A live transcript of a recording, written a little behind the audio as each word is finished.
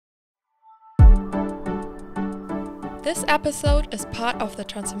This episode is part of the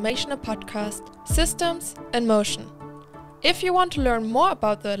transformational podcast Systems in Motion. If you want to learn more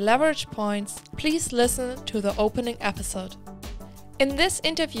about the leverage points, please listen to the opening episode. In this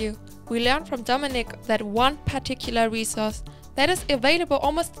interview, we learn from Dominik that one particular resource that is available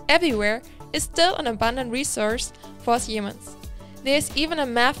almost everywhere is still an abundant resource for us humans. There is even a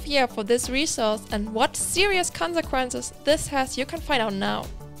mafia for this resource, and what serious consequences this has you can find out now.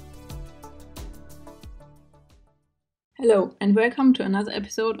 Hello and welcome to another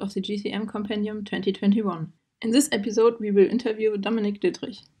episode of the GCM Compendium 2021. In this episode we will interview Dominik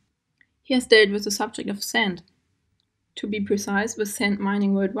Dittrich. He has dealt with the subject of sand. To be precise, with sand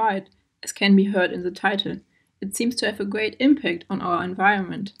mining worldwide, as can be heard in the title. It seems to have a great impact on our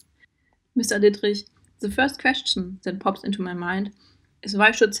environment. Mr. Dittrich, the first question that pops into my mind is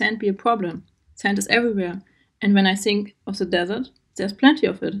why should sand be a problem? Sand is everywhere, and when I think of the desert, there's plenty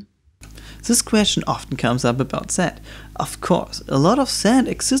of it. This question often comes up about sand. Of course, a lot of sand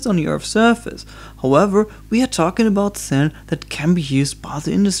exists on the Earth's surface. However, we are talking about sand that can be used by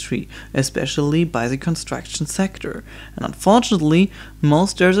the industry, especially by the construction sector. And unfortunately,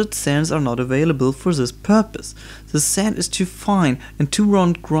 most desert sands are not available for this purpose. The sand is too fine and too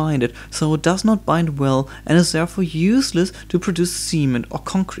round grinded, so it does not bind well and is therefore useless to produce cement or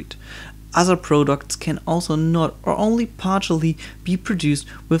concrete. Other products can also not or only partially be produced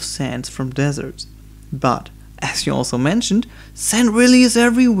with sands from deserts. But, as you also mentioned, sand really is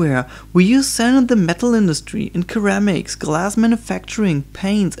everywhere. We use sand in the metal industry, in ceramics, glass manufacturing,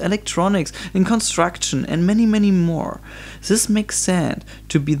 paints, electronics, in construction, and many more. This makes sand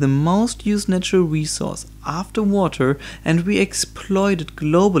to be the most used natural resource after water, and we exploit it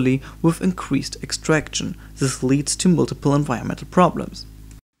globally with increased extraction. This leads to multiple environmental problems.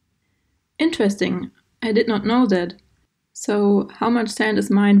 Interesting, I did not know that. So, how much sand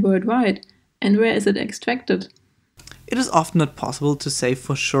is mined worldwide, and where is it extracted? It is often not possible to say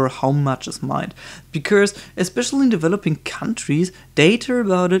for sure how much is mined, because, especially in developing countries, data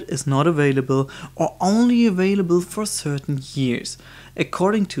about it is not available or only available for certain years.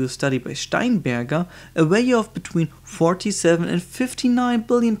 According to a study by Steinberger, a value of between 47 and 59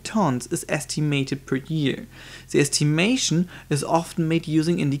 billion tons is estimated per year. The estimation is often made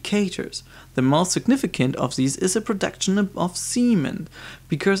using indicators. The most significant of these is the production of cement,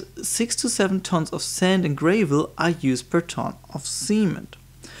 because 6 to 7 tons of sand and gravel are used per ton of cement.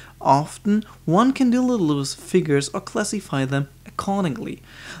 Often, one can deal with figures or classify them accordingly.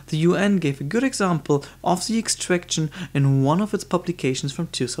 The UN gave a good example of the extraction in one of its publications from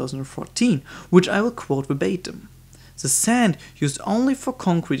 2014, which I will quote verbatim. The sand used only for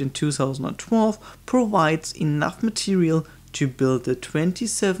concrete in 2012 provides enough material to build a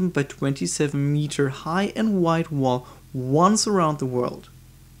 27 by 27 meter high and wide wall once around the world.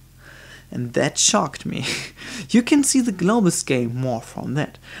 And that shocked me. You can see the global scale more from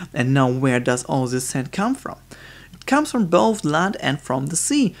that. And now where does all this sand come from? It comes from both land and from the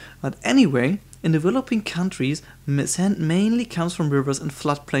sea. But anyway, in developing countries, sand mainly comes from rivers and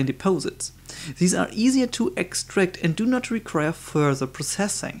floodplain deposits. These are easier to extract and do not require further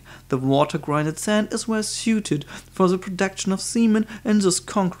processing. The water-grinded sand is well suited for the production of cement and thus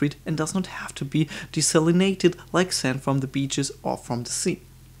concrete, and does not have to be desalinated like sand from the beaches or from the sea.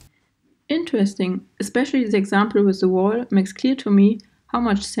 Interesting, especially the example with the wall makes clear to me how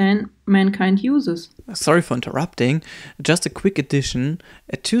much sand mankind uses. Sorry for interrupting, just a quick addition.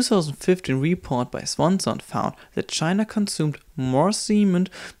 A 2015 report by Swanson found that China consumed more cement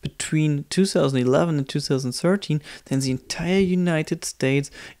between 2011 and 2013 than the entire United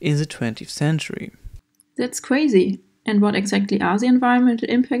States in the 20th century. That's crazy. And what exactly are the environmental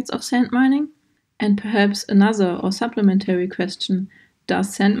impacts of sand mining? And perhaps another or supplementary question.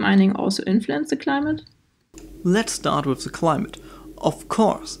 Does sand mining also influence the climate? Let's start with the climate. Of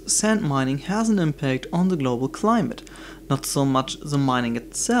course, sand mining has an impact on the global climate. Not so much the mining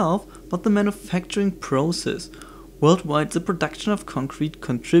itself, but the manufacturing process. Worldwide, the production of concrete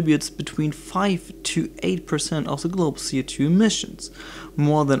contributes between 5 to 8% of the global CO2 emissions,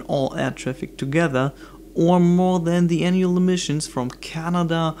 more than all air traffic together, or more than the annual emissions from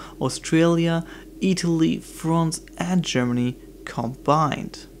Canada, Australia, Italy, France and Germany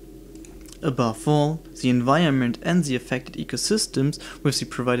combined. Above all, the environment and the affected ecosystems with the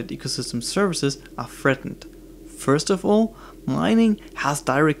provided ecosystem services are threatened. First of all, mining has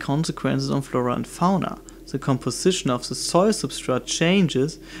direct consequences on flora and fauna. The composition of the soil substrate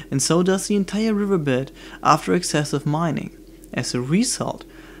changes, and so does the entire riverbed after excessive mining. As a result,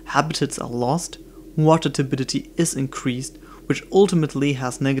 habitats are lost, water turbidity is increased, which ultimately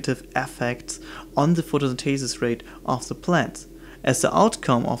has negative effects on the photosynthesis rate of the plants. As the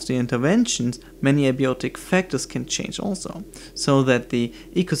outcome of the interventions, many abiotic factors can change also, so that the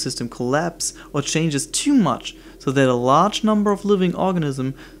ecosystem collapses or changes too much so that a large number of living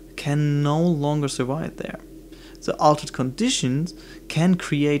organisms can no longer survive there. The altered conditions can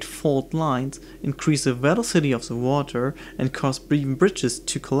create fault lines, increase the velocity of the water, and cause even bridges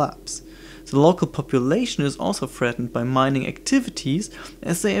to collapse. The local population is also threatened by mining activities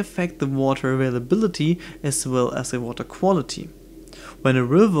as they affect the water availability as well as the water quality. When a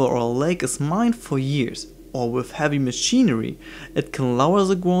river or a lake is mined for years, or with heavy machinery, it can lower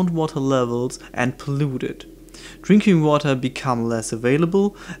the groundwater levels and pollute it. Drinking water becomes less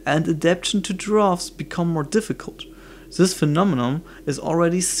available and adaptation to droughts become more difficult. This phenomenon is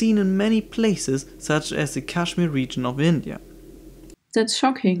already seen in many places such as the Kashmir region of India. That's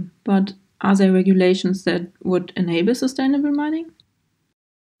shocking, but are there regulations that would enable sustainable mining?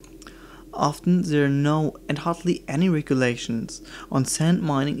 Often there are no and hardly any regulations on sand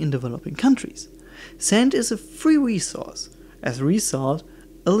mining in developing countries. Sand is a free resource. As a result,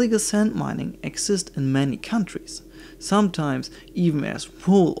 illegal sand mining exists in many countries, sometimes even as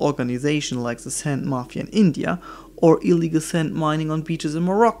full organizations like the sand mafia in India or illegal sand mining on beaches in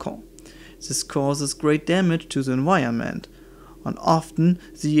Morocco. This causes great damage to the environment, and often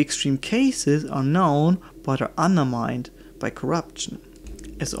the extreme cases are known but are undermined by corruption.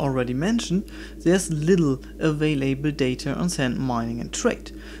 As already mentioned, there's little available data on sand mining and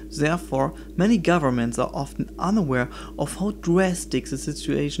trade. Therefore, many governments are often unaware of how drastic the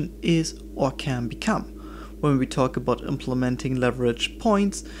situation is or can become. When we talk about implementing leverage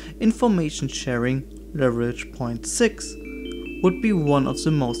points, information sharing, leverage point 6, would be one of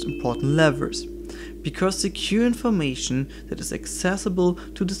the most important levers, because secure information that is accessible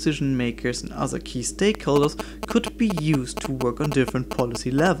to decision makers and other key stakeholders could be used to work on different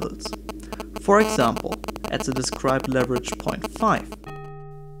policy levels. For example, at the described leverage point 5,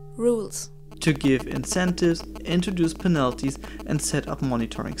 Rules. To give incentives, introduce penalties, and set up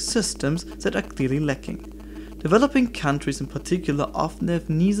monitoring systems that are clearly lacking. Developing countries in particular often have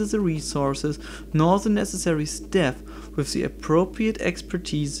neither the resources nor the necessary staff with the appropriate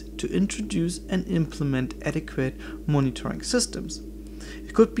expertise to introduce and implement adequate monitoring systems.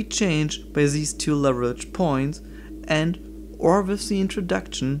 It could be changed by these two leverage points and or with the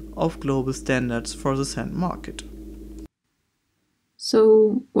introduction of global standards for the sand market.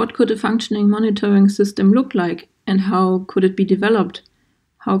 So, what could a functioning monitoring system look like, and how could it be developed?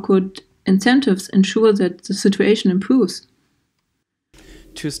 How could incentives ensure that the situation improves?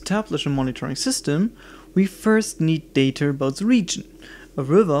 To establish a monitoring system, we first need data about the region. A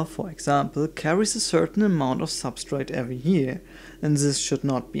river, for example, carries a certain amount of substrate every year, and this should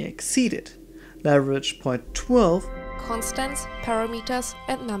not be exceeded. Leverage point 12 Constants, parameters,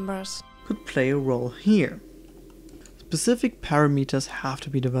 and numbers could play a role here. Specific parameters have to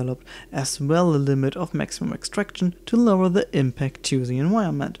be developed, as well as a limit of maximum extraction to lower the impact to the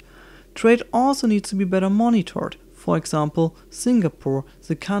environment. Trade also needs to be better monitored. For example, Singapore,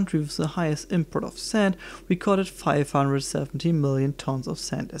 the country with the highest import of sand, recorded 570 million tons of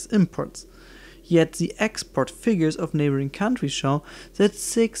sand as imports. Yet the export figures of neighboring countries show that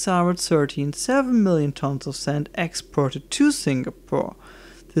 637 million tons of sand exported to Singapore.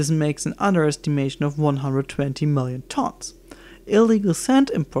 This makes an underestimation of 120 million tons. Illegal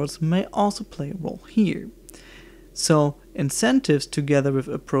sand imports may also play a role here. So, incentives together with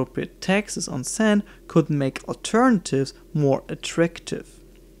appropriate taxes on sand could make alternatives more attractive.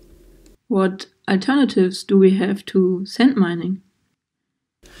 What alternatives do we have to sand mining?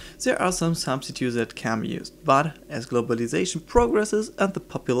 There are some substitutes that can be used, but as globalization progresses and the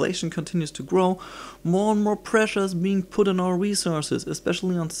population continues to grow, more and more pressure is being put on our resources,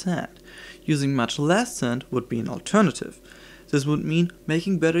 especially on sand. Using much less sand would be an alternative. This would mean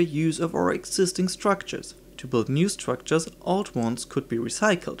making better use of our existing structures. To build new structures, old ones could be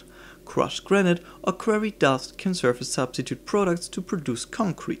recycled. Crushed granite or quarry dust can serve as substitute products to produce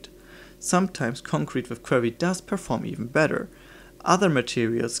concrete. Sometimes concrete with quarry dust perform even better. Other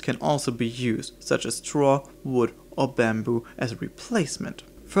materials can also be used, such as straw, wood, or bamboo as a replacement.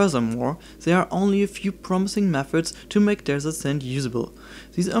 Furthermore, there are only a few promising methods to make desert sand usable.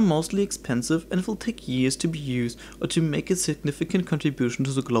 These are mostly expensive and will take years to be used or to make a significant contribution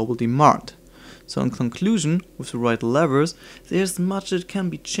to the global demand. So in conclusion, with the right levers, there is much that can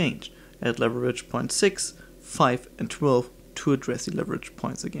be changed at leverage point 6, 5 and 12 to address the leverage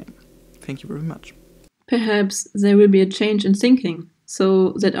points again. Thank you very much. Perhaps there will be a change in thinking,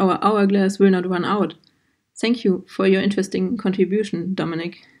 so that our hourglass will not run out. Thank you for your interesting contribution,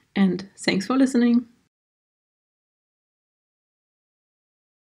 Dominik, and thanks for listening.